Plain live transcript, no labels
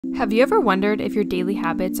Have you ever wondered if your daily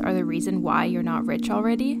habits are the reason why you're not rich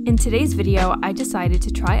already? In today's video, I decided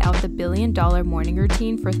to try out the $1 billion morning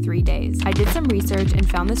routine for 3 days. I did some research and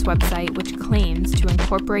found this website which claims to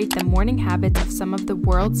incorporate the morning habits of some of the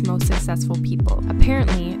world's most successful people.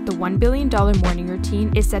 Apparently, the $1 billion morning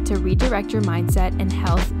routine is set to redirect your mindset and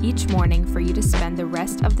health each morning for you to spend the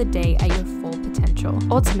rest of the day at your full potential.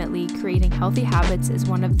 Ultimately, creating healthy habits is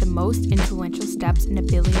one of the most influential steps in a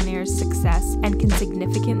billionaire's success and can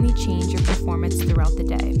significantly change your performance throughout the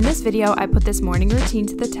day. In this video, I put this morning routine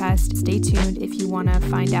to the test. Stay tuned if you want to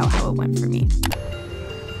find out how it went for me.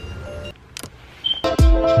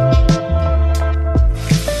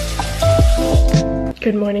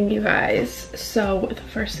 Good morning, you guys. So the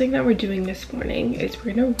first thing that we're doing this morning is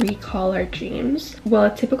we're gonna recall our dreams.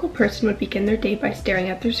 While a typical person would begin their day by staring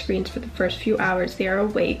at their screens for the first few hours they are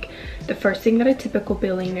awake, the first thing that a typical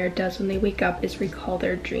billionaire does when they wake up is recall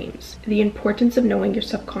their dreams. The importance of knowing your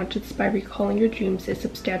subconscious by recalling your dreams is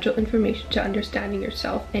substantial information to understanding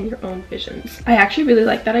yourself and your own visions. I actually really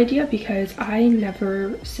like that idea because I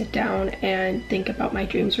never sit down and think about my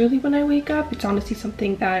dreams really when I wake up. It's honestly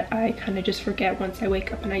something that I kind of just forget once I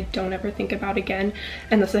wake up, and I don't ever think about again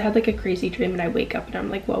unless I had like a crazy dream and I wake up and I'm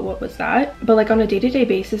like, whoa, what was that? But like on a day-to-day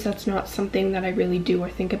basis, that's not something that I really do or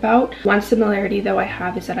think about. One similarity though I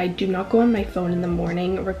have is that I do not go on my phone in the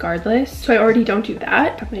morning regardless, so I already don't do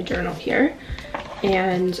that. I have my journal here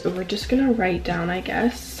and we're just gonna write down, I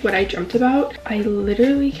guess, what I dreamt about. I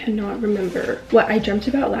literally cannot remember what I dreamt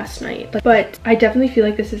about last night, but I definitely feel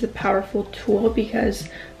like this is a powerful tool because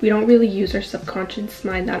we don't really use our subconscious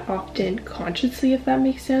mind that often consciously, if that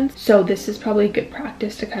makes sense. So this is probably a good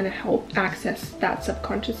practice to kind of help access that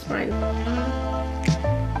subconscious mind.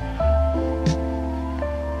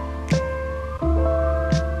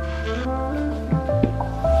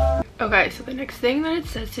 Okay, so the next thing that it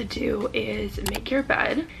says to do is make your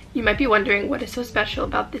bed. You might be wondering what is so special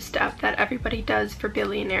about this step that everybody does for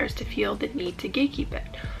billionaires to feel the need to gatekeep it.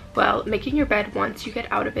 Well, making your bed once you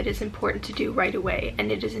get out of it is important to do right away,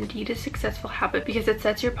 and it is indeed a successful habit because it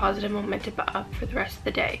sets your positive momentum up for the rest of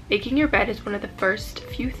the day. Making your bed is one of the first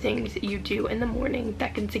few things that you do in the morning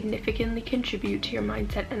that can significantly contribute to your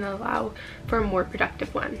mindset and allow for a more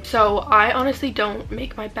productive one. So I honestly don't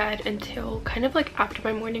make my bed until kind of like after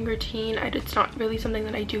my morning routine. It's not really something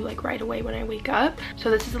that I do like right away when I wake up.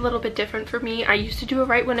 So this is a little bit different for me. I used to do it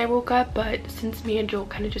right when I woke up, but since me and Joel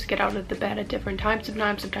kind of just get out of the bed at different times,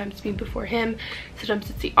 sometimes me before him, sometimes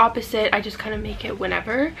it's the opposite. I just kind of make it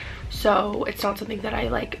whenever, so it's not something that I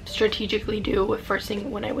like strategically do first thing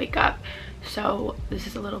when I wake up. So this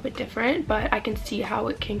is a little bit different, but I can see how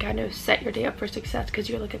it can kind of set your day up for success because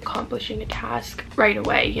you're like accomplishing a task right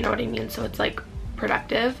away, you know what I mean? So it's like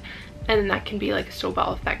productive, and then that can be like a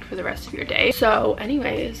snowball effect for the rest of your day. So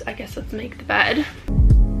anyways, I guess let's make the bed.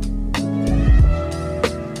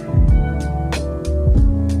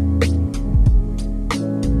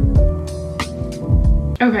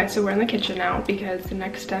 Okay, so we're in the kitchen now because the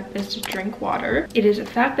next step is to drink water. It is a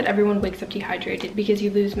fact that everyone wakes up dehydrated because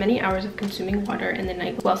you lose many hours of consuming water in the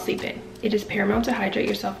night while sleeping. It is paramount to hydrate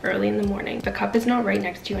yourself early in the morning. If a cup is not right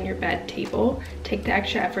next to you on your bed table, take the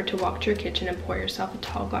extra effort to walk to your kitchen and pour yourself a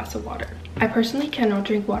tall glass of water. I personally cannot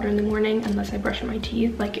drink water in the morning unless I brush my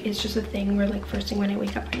teeth. Like, it's just a thing where like first thing when I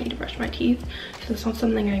wake up I need to brush my teeth. So it's not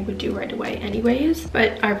something I would do right away anyways,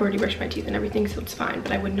 but I've already brushed my teeth and everything, so it's fine.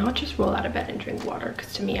 But I would not just roll out of bed and drink water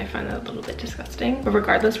because to me I find that a little bit disgusting. But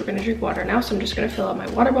regardless, we're gonna drink water now, so I'm just gonna fill up my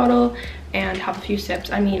water bottle and have a few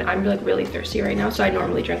sips. I mean, I'm like really thirsty right now, so I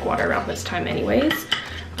normally drink water around this time anyways.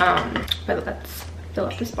 But let's fill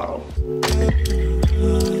up this bottle.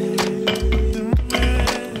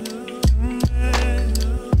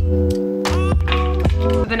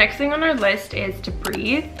 The next thing on our list is to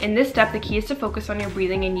breathe. In this step, the key is to focus on your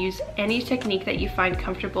breathing and use any technique that you find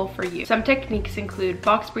comfortable for you. Some techniques include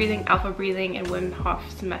box breathing, alpha breathing, and Wim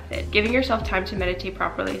Hof's method. Giving yourself time to meditate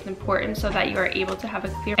properly is important so that you are able to have a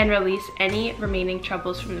clear and release any remaining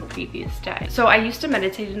troubles from the previous day. So I used to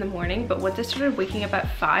meditate in the morning, but once I started waking up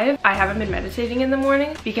at 5, I haven't been meditating in the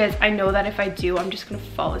morning because I know that if I do, I'm just gonna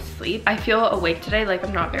fall asleep. I feel awake today, like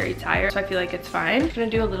I'm not very tired, so I feel like it's fine. I'm gonna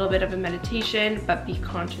do a little bit of a meditation, but be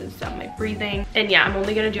conscious of my breathing. And yeah, I'm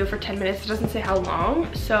only gonna do it for 10 minutes. It doesn't say how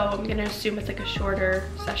long, so I'm gonna assume it's like a shorter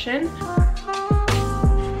session.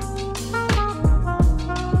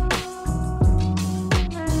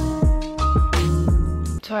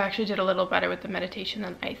 So I actually did a little better with the meditation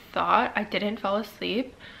than I thought. I didn't fall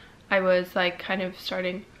asleep. I was like kind of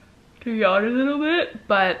starting to yawn a little bit,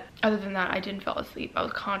 but other than that I didn't fall asleep. I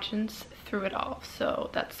was conscious through it all, so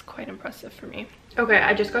that's quite impressive for me. Okay,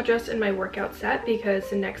 I just got dressed in my workout set because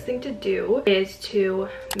the next thing to do is to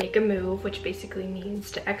make a move, which basically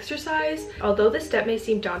means to exercise. Although this step may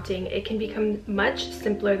seem daunting, it can become much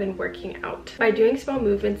simpler than working out. By doing small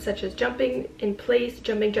movements such as jumping in place,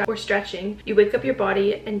 jumping jacks, or stretching, you wake up your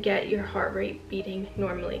body and get your heart rate beating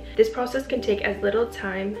normally. This process can take as little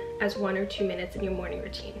time as 1 or 2 minutes in your morning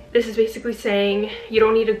routine. This is basically saying you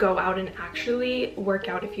don't need to go out and actually work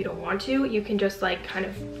out if you don't want to. You can just like kind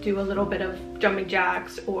of do a little bit of jumping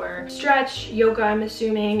jacks or stretch, yoga I'm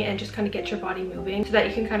assuming, and just kind of get your body moving so that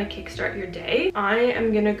you can kind of kickstart your day. I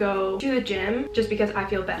am gonna go to the gym just because I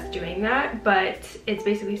feel best doing that, but it's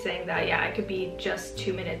basically saying that yeah, it could be just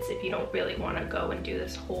 2 minutes if you don't really want to go and do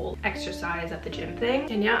this whole exercise at the gym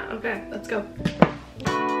thing. And yeah, okay, let's go.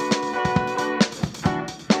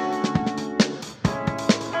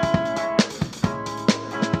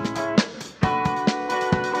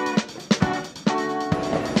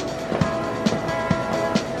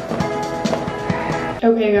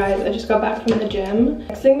 Okay guys, I just got back from the gym.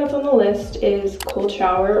 Next thing that's on the list is cold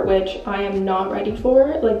shower, which I am not ready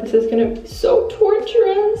for. Like, this is gonna be so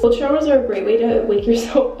torturous. Cold showers are a great way to wake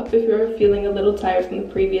yourself up if you're feeling a little tired from the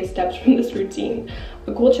previous steps from this routine.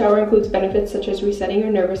 A cold shower includes benefits such as resetting your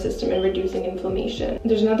nervous system and reducing inflammation.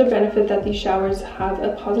 There's another benefit that these showers have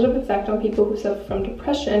a positive effect on people who suffer from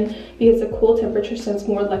depression because the cool temperature sends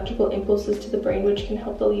more electrical impulses to the brain, which can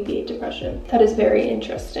help alleviate depression. That is very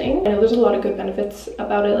interesting. I know there's a lot of good benefits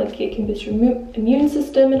about it, like it can boost your immune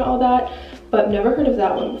system and all that, but never heard of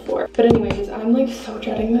that one before. But anyways, I'm like so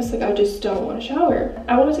dreading this. Like, I just don't want to shower.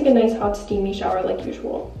 I want to take a nice hot steamy shower like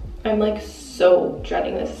usual. I'm like so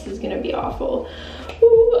dreading this. This is gonna be awful.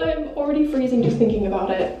 Ooh, I'm already freezing just thinking about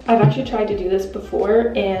it. I've actually tried to do this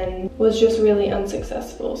before and was just really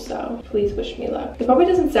unsuccessful, so please wish me luck. It probably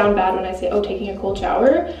doesn't sound bad when I say, oh, taking a cold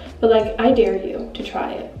shower, but like, I dare you to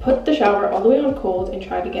try it. Put the shower all the way on cold and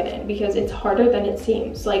try to get in because it's harder than it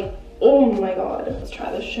seems. Like, oh my god. Let's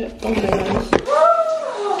try this shit. Oh my goodness.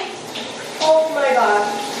 Oh my god.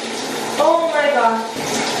 Oh my god.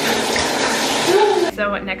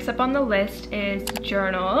 So next up on the list is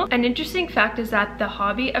journal. An interesting fact is that the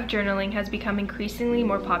hobby of journaling has become increasingly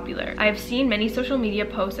more popular. I have seen many social media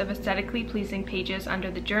posts of aesthetically pleasing pages under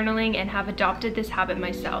the journaling and have adopted this habit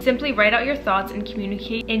myself. Simply write out your thoughts and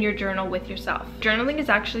communicate in your journal with yourself. Journaling is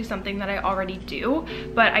actually something that I already do,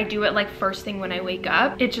 but I do it like first thing when I wake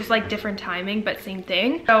up. It's just like different timing, but same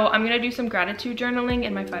thing. So I'm gonna do some gratitude journaling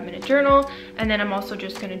in my 5-minute journal, and then I'm also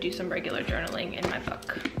just gonna do some regular journaling in my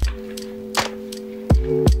book.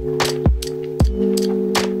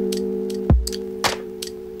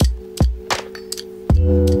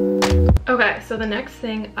 Okay, so the next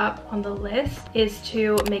thing up on the list is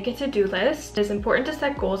to make a to-do list. It is important to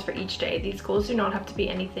set goals for each day. These goals do not have to be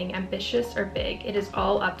anything ambitious or big. It is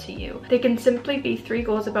all up to you. They can simply be 3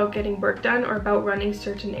 goals about getting work done or about running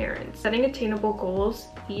certain errands. Setting attainable goals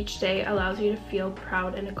each day allows you to feel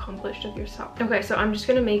proud and accomplished of yourself. Okay, so I'm just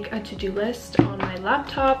gonna make a to-do list on my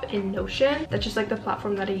laptop in Notion. That's just like the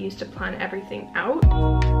platform that I use to plan everything out.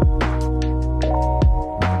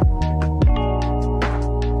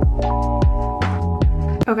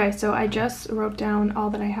 Okay, so I just wrote down all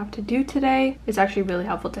that I have to do today. It's actually really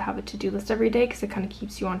helpful to have a to-do list every day because it kind of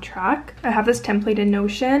keeps you on track. I have this template in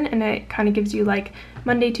Notion and it kind of gives you like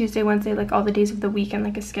Monday, Tuesday, Wednesday, like all the days of the week and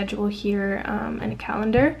like a schedule here and a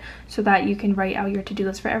calendar so that you can write out your to-do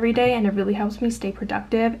list for every day, and it really helps me stay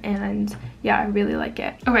productive, and yeah, I really like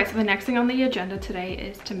it. Okay, so the next thing on the agenda today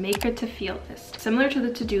is to make a to-feel list. Similar to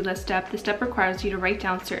the to-do list step, the step requires you to write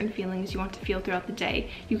down certain feelings you want to feel throughout the day.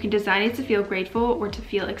 You can design it to feel grateful or to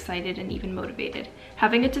feel excited and even motivated.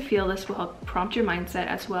 Having a to-feel list will help prompt your mindset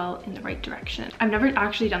as well in the right direction. I've never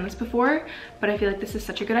actually done this before, but I feel like this is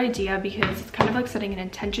such a good idea because it's kind of like setting an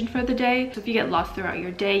intention for the day. So if you get lost throughout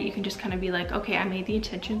your day, you can just kind of be like, okay, I made the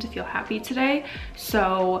intention to feel happy today,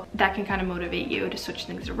 so that can kind of motivate you to switch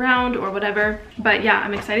things around or whatever. But yeah,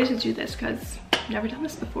 I'm excited to do this because I've never done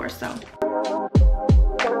this before, so.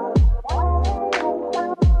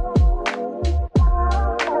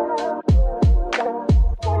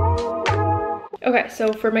 Okay,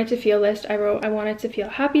 so for my to feel list, I wrote I wanted to feel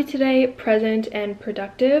happy today, present, and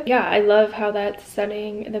productive. Yeah, I love how that's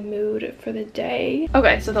setting the mood for the day.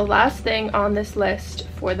 Okay, so the last thing on this list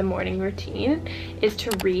for the morning routine is to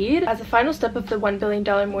read. As a final step of the $1 billion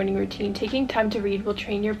morning routine, taking time to read will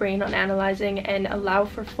train your brain on analyzing and allow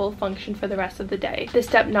for full function for the rest of the day. This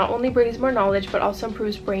step not only brings more knowledge, but also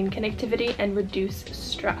improves brain connectivity and reduce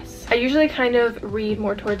stress. I usually kind of read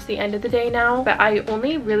more towards the end of the day now, but I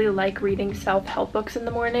only really like reading self-help books in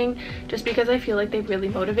the morning just because I feel like they really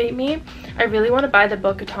motivate me. I really want to buy the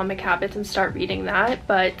book Atomic Habits and start reading that,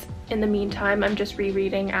 but In the meantime, I'm just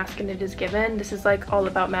rereading Ask and It Is Given. This is like all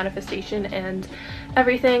about manifestation and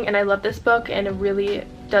everything, and I love this book, and it really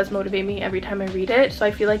does motivate me every time I read it. So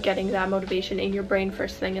I feel like getting that motivation in your brain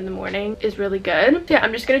first thing in the morning is really good. So yeah,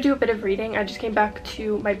 I'm just gonna do a bit of reading. I just came back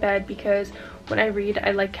to my bed because when I read,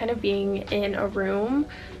 I like kind of being in a room,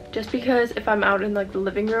 just because if I'm out in like the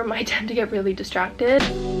living room, I tend to get really distracted.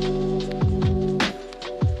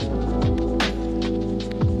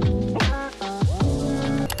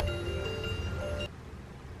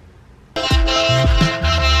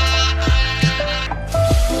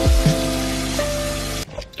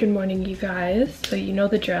 Good morning, you guys. So you know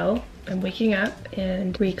the drill. I'm waking up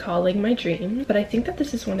and recalling my dreams, but I think that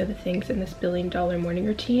this is one of the things in this $1 billion morning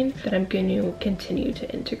routine that I'm going to continue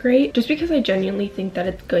to integrate, just because I genuinely think that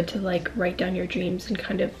it's good to like write down your dreams and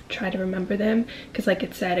kind of try to remember them, because like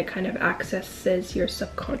it said, it kind of accesses your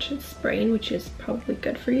subconscious brain, which is probably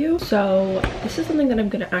good for you. So this is something that I'm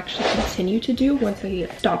going to actually continue to do once I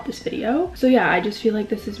stop this video. So yeah, I just feel like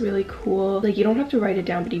this is really cool. Like, you don't have to write it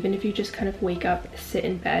down, but even if you just kind of wake up, sit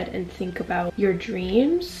in bed and think about your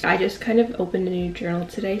dreams. I just kind of opened a new journal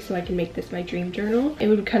today so I can make this my dream journal. It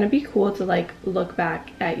would kind of be cool to like look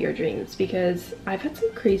back at your dreams, because I've had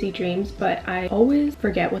some crazy dreams, but I always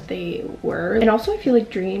forget what they were. And also I feel like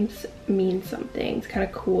dreams mean something. It's kind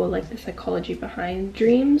of cool, like the psychology behind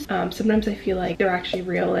dreams. Sometimes I feel like they're actually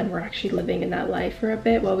real and we're actually living in that life for a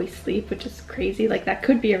bit while we sleep, which is crazy. Like, that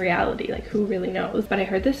could be a reality, like who really knows. But I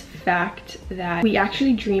heard this fact that we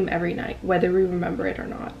actually dream every night, whether we remember it or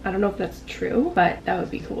not. I don't know if that's true, but that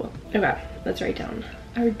would be cool. Okay, let's write down.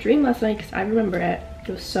 I had a dream last night because I remember it.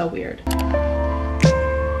 It was so weird.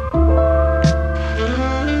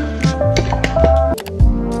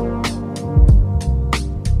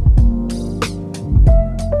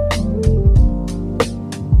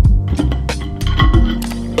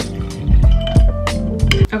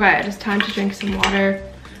 Okay, it is time to drink some water,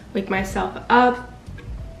 wake myself up.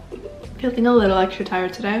 Feeling a little extra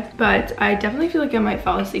tired today, but I definitely feel like I might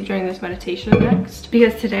fall asleep during this meditation next,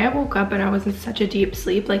 because today I woke up and I was in such a deep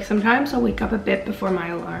sleep. Like, sometimes I'll wake up a bit before my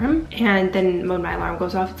alarm, and then when my alarm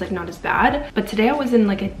goes off, it's like not as bad. But today I was in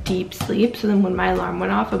like a deep sleep, so then when my alarm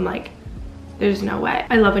went off, I'm like, there's no way.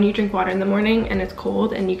 I love when you drink water in the morning and it's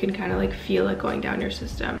cold and you can kind of like feel it going down your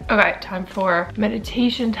system. Okay, time for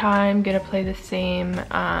meditation time. Gonna play the same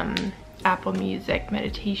Apple Music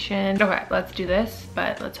meditation. Okay, let's do this,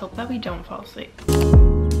 but let's hope that we don't fall asleep.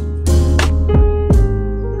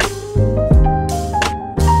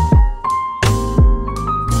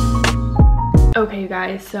 Okay, you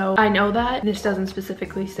guys, so I know that this doesn't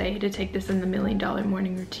specifically say to take this in the $1 million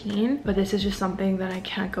morning routine, but this is just something that I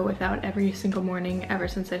can't go without every single morning ever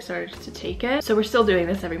since I started to take it. So we're still doing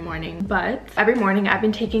this every morning, but every morning I've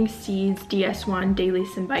been taking Seed's DS1 Daily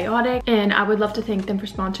Symbiotic, and I would love to thank them for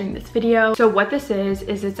sponsoring this video. So what this is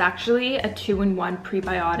it's actually a 2-in-1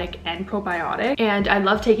 prebiotic and probiotic, and I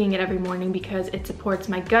love taking it every morning because it supports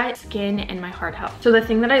my gut, skin, and my heart health. So the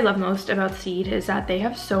thing that I love most about Seed is that they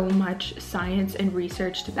have so much science and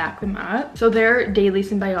research to back them up. So their Daily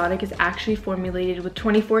Symbiotic is actually formulated with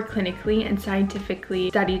 24 clinically and scientifically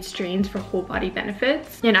studied strains for whole body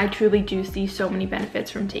benefits, and I truly do see so many benefits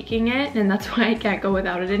from taking it, and that's why I can't go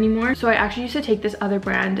without it anymore. So I actually used to take this other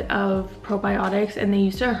brand of probiotics, and they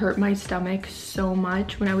used to hurt my stomach so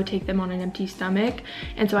much when I would take them on an empty stomach,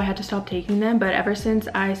 and so I had to stop taking them. But ever since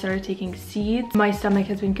I started taking Seeds, my stomach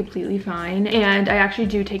has been completely fine, and I actually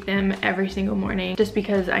do take them every single morning just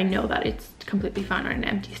because I know that it's completely fine on an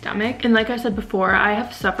empty stomach. And like I said before, I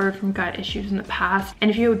have suffered from gut issues in the past,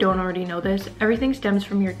 and if you don't already know this, everything stems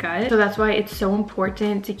from your gut. So that's why it's so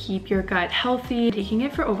important to keep your gut healthy. I'm taking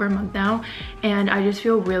it for over a month now, and I just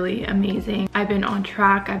feel really amazing. I've been on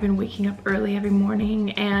track. I've been waking up early every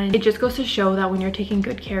morning, and it just goes to show that when you're taking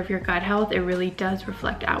good care of your gut health, it really does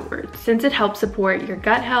reflect outwards. Since it helps support your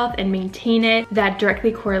gut health and maintain it, that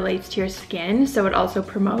directly correlates to your skin, so it also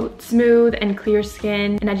promotes smooth and clear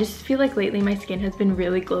skin. And I just feel like lately my skin has been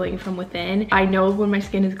really glowing from within. I know when my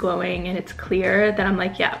skin is glowing and it's clear, that I'm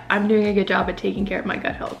like, yeah, I'm doing a good job at taking care of my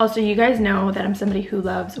gut health. Also, you guys know that I'm somebody who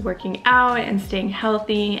loves working out and staying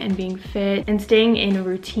healthy and being fit and staying in a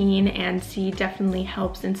routine, and Seed definitely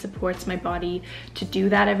helps and supports my body to do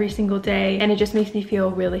that every single day, and it just makes me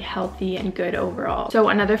feel really healthy and good overall. So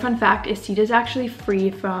another fun fact is Seed is actually free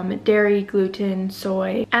from dairy, gluten,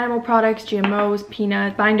 soy, animal products, GMOs,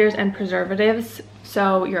 peanuts, binders, and preservatives.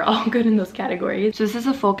 So you're all good in those categories. So this is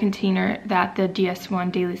a full container that the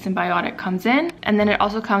DS1 Daily Symbiotic comes in. And then it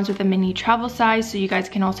also comes with a mini travel size, so you guys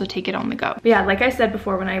can also take it on the go. But yeah, like I said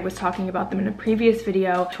before when I was talking about them in a previous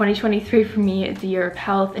video, 2023 for me is a year of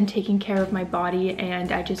health and taking care of my body,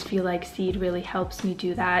 and I just feel like Seed really helps me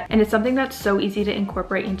do that. And it's something that's so easy to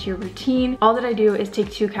incorporate into your routine. All that I do is take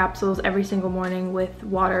 2 capsules every single morning with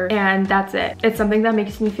water, and that's it. It's something that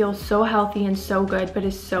makes me feel so healthy and so good, but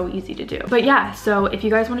is so easy to do. But yeah, so if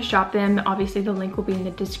you guys want to shop them, obviously the link will be in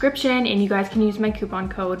the description, and you guys can use my coupon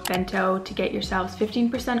code BENTO to get yourselves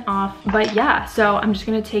 15% off. But yeah, so I'm just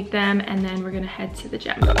gonna take them and then we're gonna head to the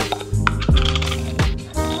gym.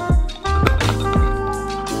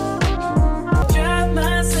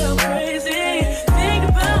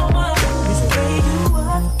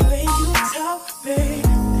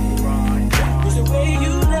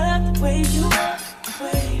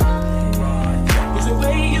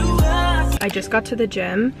 I just got to the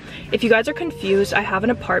gym. If you guys are confused, I have an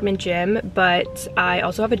apartment gym, but I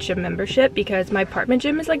also have a gym membership because my apartment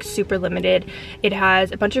gym is like super limited. It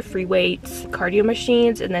has a bunch of free weights, cardio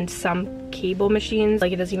machines, and then some cable machines.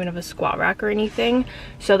 Like it doesn't even have a squat rack or anything.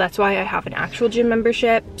 So that's why I have an actual gym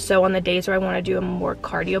membership. So on the days where I want to do a more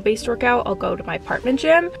cardio based workout, I'll go to my apartment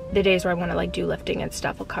gym. The days where I want to like do lifting and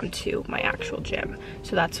stuff, I'll come to my actual gym.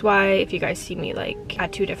 So that's why if you guys see me like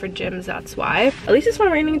at 2 different gyms, that's why. At least it's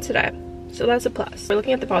not raining today, so that's a plus. We're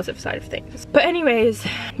looking at the positive side of things. But anyways,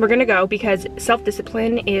 we're gonna go because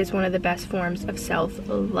self-discipline is one of the best forms of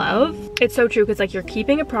self-love. It's so true because like you're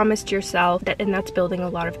keeping a promise to yourself, and that's building a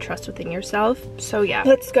lot of trust within yourself. So yeah,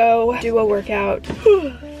 let's go do a workout.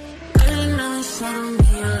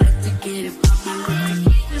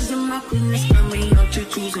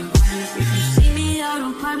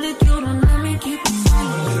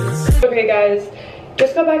 Okay guys,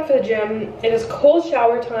 just got back from the gym. It is cold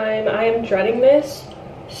shower time. I am dreading this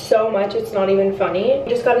so much, it's not even funny.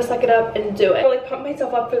 Just gotta suck it up and do it. I like pump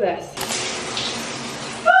myself up for this.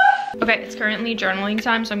 Okay, it's currently journaling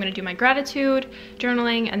time, so I'm gonna do my gratitude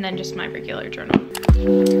journaling and then just my regular journal.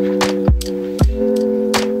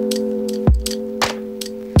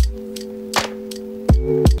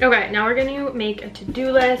 Okay, now we're gonna make a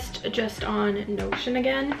to-do list just on Notion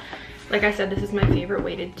again. Like I said, this is my favorite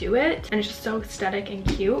way to do it, and it's just so aesthetic and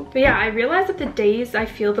cute. But yeah, I realized that the days I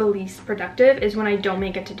feel the least productive is when I don't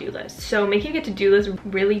make a to-do list. So making a to-do list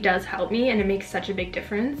really does help me, and it makes such a big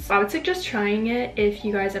difference. I would suggest trying it if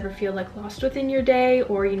you guys ever feel like lost within your day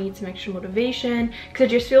or you need some extra motivation, because it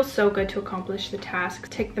just feels so good to accomplish the tasks,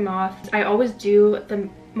 tick them off. I always do the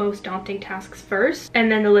most daunting tasks first,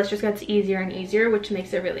 and then the list just gets easier and easier, which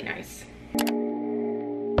makes it really nice.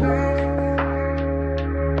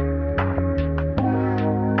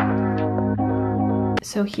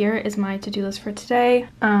 So here is my to-do list for today.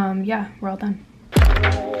 Yeah, we're all done.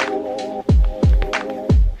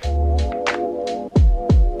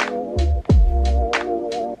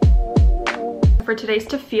 For today's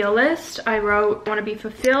to feel list, I wrote, want to be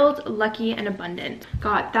fulfilled, lucky, and abundant.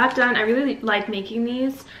 Got that done. I really like making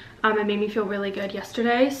these. It made me feel really good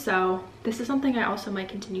yesterday, so this is something I also might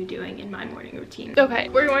continue doing in my morning routine. Okay,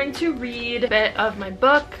 we're going to read a bit of my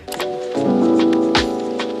book.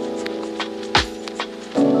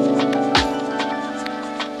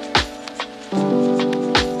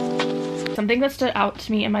 Something that stood out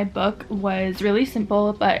to me in my book was really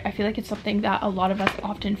simple, but I feel like it's something that a lot of us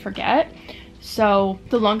often forget. So,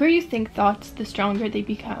 the longer you think thoughts, the stronger they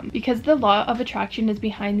become. Because the law of attraction is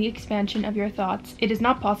behind the expansion of your thoughts, it is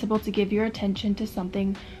not possible to give your attention to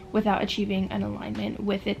something without achieving an alignment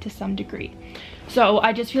with it to some degree. So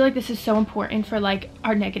I just feel like this is so important for like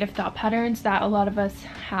our negative thought patterns that a lot of us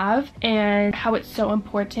have, and how it's so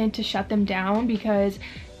important to shut them down, because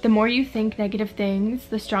the more you think negative things,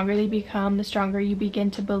 the stronger they become, the stronger you begin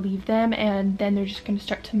to believe them, and then they're just going to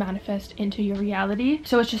start to manifest into your reality.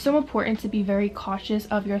 So it's just so important to be very cautious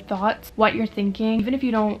of your thoughts, what you're thinking. Even if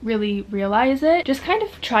you don't really realize it, just kind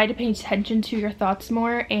of try to pay attention to your thoughts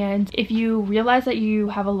more. And if you realize that you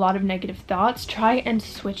have a lot of negative thoughts, try and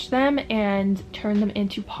switch them and turn them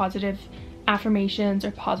into positive affirmations or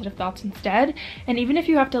positive thoughts instead. And even if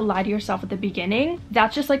you have to lie to yourself at the beginning,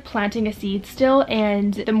 that's just like planting a seed still,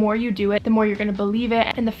 and the more you do it, the more you're going to believe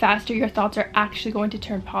it, and the faster your thoughts are actually going to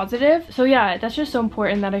turn positive. So yeah, that's just so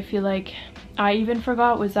important that I feel like I even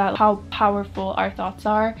forgot, was that how powerful our thoughts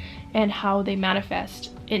are and how they manifest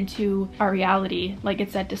into our reality, like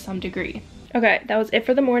it said, to some degree. Okay, that was it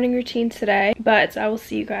for the morning routine today, but I will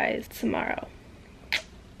see you guys tomorrow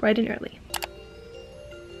bright and early.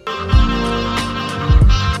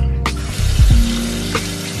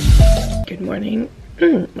 Good morning.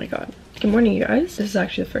 Oh my god, Good morning, you guys. This is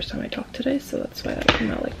actually the first time I talk today, so that's why that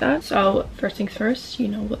came out like that. So first things first, you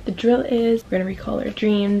know what the drill is. We're gonna recall our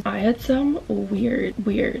dreams. I had some weird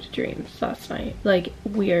dreams last night. Like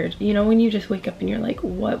weird. You know when you just wake up and you're like,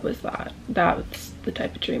 what was that? That was the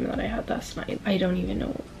type of dream that I had last night. I don't even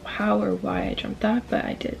know how or why I dreamt that, but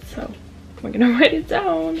I did. So we're gonna write it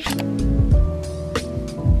down.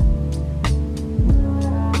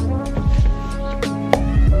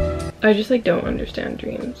 I just like don't understand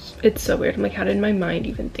dreams. It's so weird. I'm like, how did my mind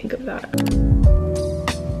even think of that?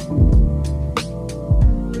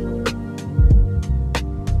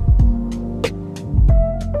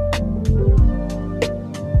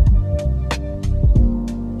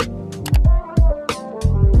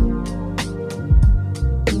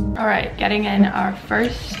 All right, getting in our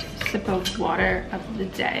first sip of water of the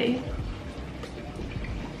day.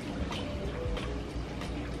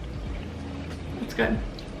 That's good.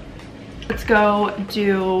 Let's go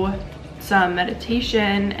do some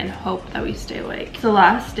meditation and hope that we stay awake. It's the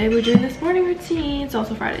last day we're doing this morning routine. It's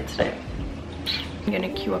also Friday today. I'm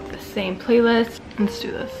gonna queue up the same playlist. Let's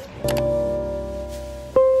do this.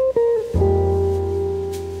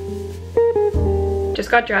 Just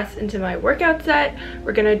got dressed into my workout set.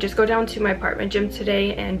 We're gonna just go down to my apartment gym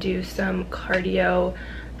today and do some cardio.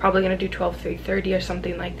 Probably gonna do 12-3:30 or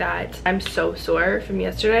something like that. I'm so sore from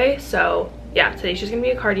yesterday, so yeah, today's just gonna be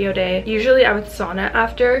a cardio day. Usually I would sauna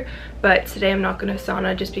after, but today I'm not gonna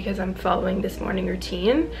sauna just because I'm following this morning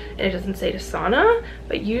routine and it doesn't say to sauna,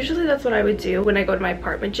 but usually that's what I would do when I go to my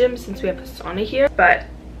apartment gym since we have a sauna here, but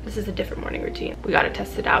this is a different morning routine. We gotta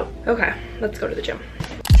test it out. Okay, let's go to the gym.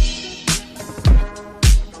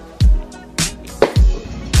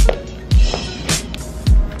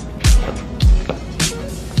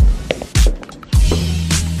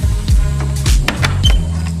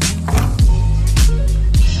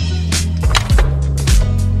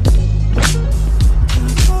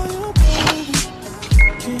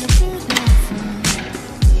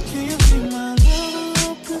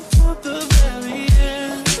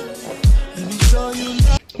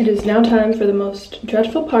 It is now time for the most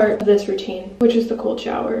dreadful part of this routine, which is the cold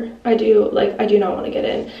shower. I do not want to get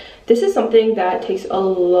in. This is something that takes a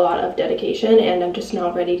lot of dedication, and I'm just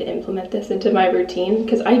not ready to implement this into my routine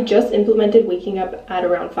because I just implemented waking up at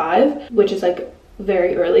around 5, which is like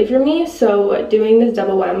very early for me, so doing this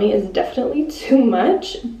double whammy is definitely too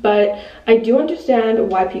much, but I do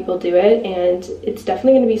understand why people do it, and it's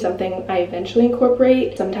definitely going to be something I eventually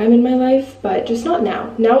incorporate sometime in my life, but just not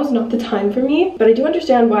now. Now is not the time for me, but I do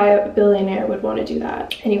understand why a billionaire would want to do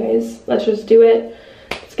that. Anyways, let's just do it.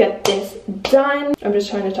 Let's get this done. I'm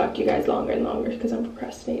just trying to talk to you guys longer and longer because I'm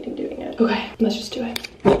procrastinating doing it. Okay, let's just do it.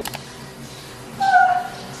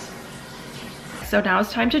 So now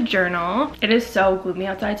it's time to journal. It is so gloomy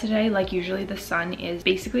outside today. Like usually the sun is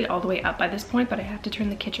basically all the way up by this point, but I have to turn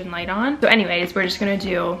the kitchen light on. So anyways, we're just gonna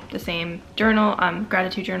do the same journal,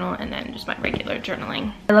 gratitude journal, and then just my regular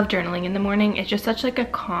journaling. I love journaling in the morning. It's just such like a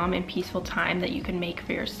calm and peaceful time that you can make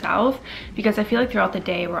for yourself, because I feel like throughout the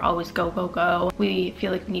day we're always go, go, go. We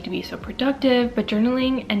feel like we need to be so productive, but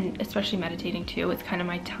journaling, and especially meditating too, it's kind of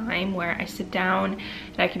my time where I sit down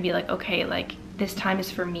and I can be like, okay, like this time is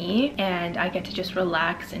for me and I get to just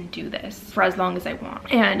relax and do this for as long as I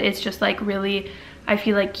want. And it's just like really, I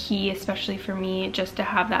feel like key, especially for me, just to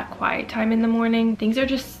have that quiet time in the morning. Things are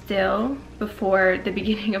just still before the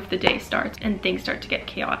beginning of the day starts and things start to get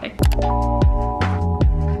chaotic.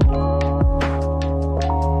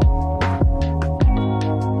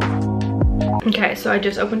 Okay, so I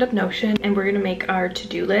just opened up Notion and we're gonna make our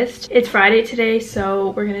to-do list. It's Friday today,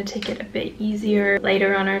 so we're gonna take it a bit easier,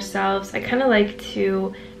 lighter on ourselves. I kind of like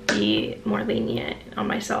to be more lenient on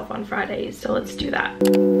myself on Fridays, so let's do that.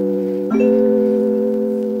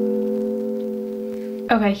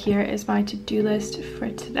 Okay, here is my to-do list for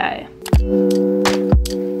today.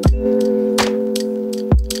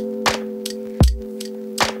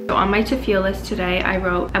 On my to feel list today, I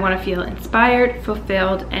wrote, I want to feel inspired,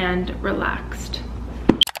 fulfilled, and relaxed.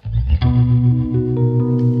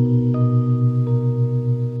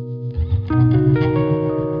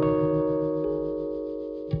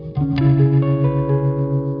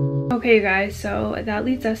 Okay, you guys, so that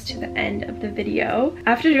leads us to the end of the video.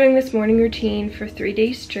 After doing this morning routine for 3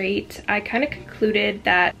 days straight, I kind of concluded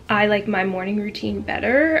that I like my morning routine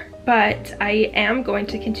better, but I am going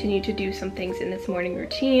to continue to do some things in this morning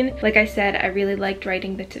routine. Like I said, I really liked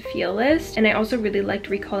writing the to feel list, and I also really liked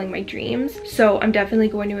recalling my dreams, so I'm definitely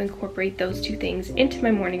going to incorporate those two things into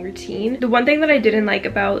my morning routine. The one thing that I didn't like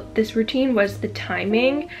about this routine was the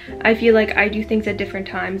timing. I feel like I do things at different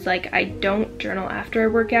times. Like I don't journal after I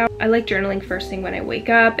work out. I like journaling first thing when I wake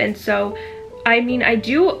up, and so I mean, I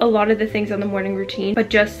do a lot of the things on the morning routine, but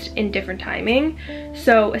just in different timing.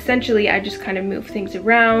 So essentially I just kind of move things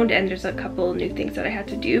around, and there's a couple new things that I had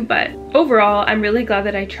to do. But overall, I'm really glad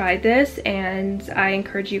that I tried this, and I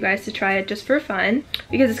encourage you guys to try it just for fun,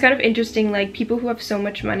 because it's kind of interesting, like people who have so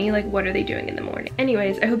much money, like what are they doing in the morning?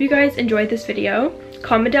 Anyways, I hope you guys enjoyed this video.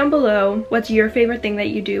 Comment down below what's your favorite thing that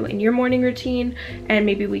you do in your morning routine, and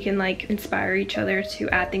maybe we can like inspire each other to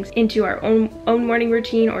add things into our own morning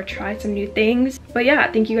routine or try some new things. But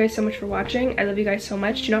yeah, thank you guys so much for watching. I love you guys so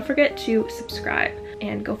much. Do not forget to subscribe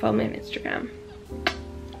and go follow me on Instagram.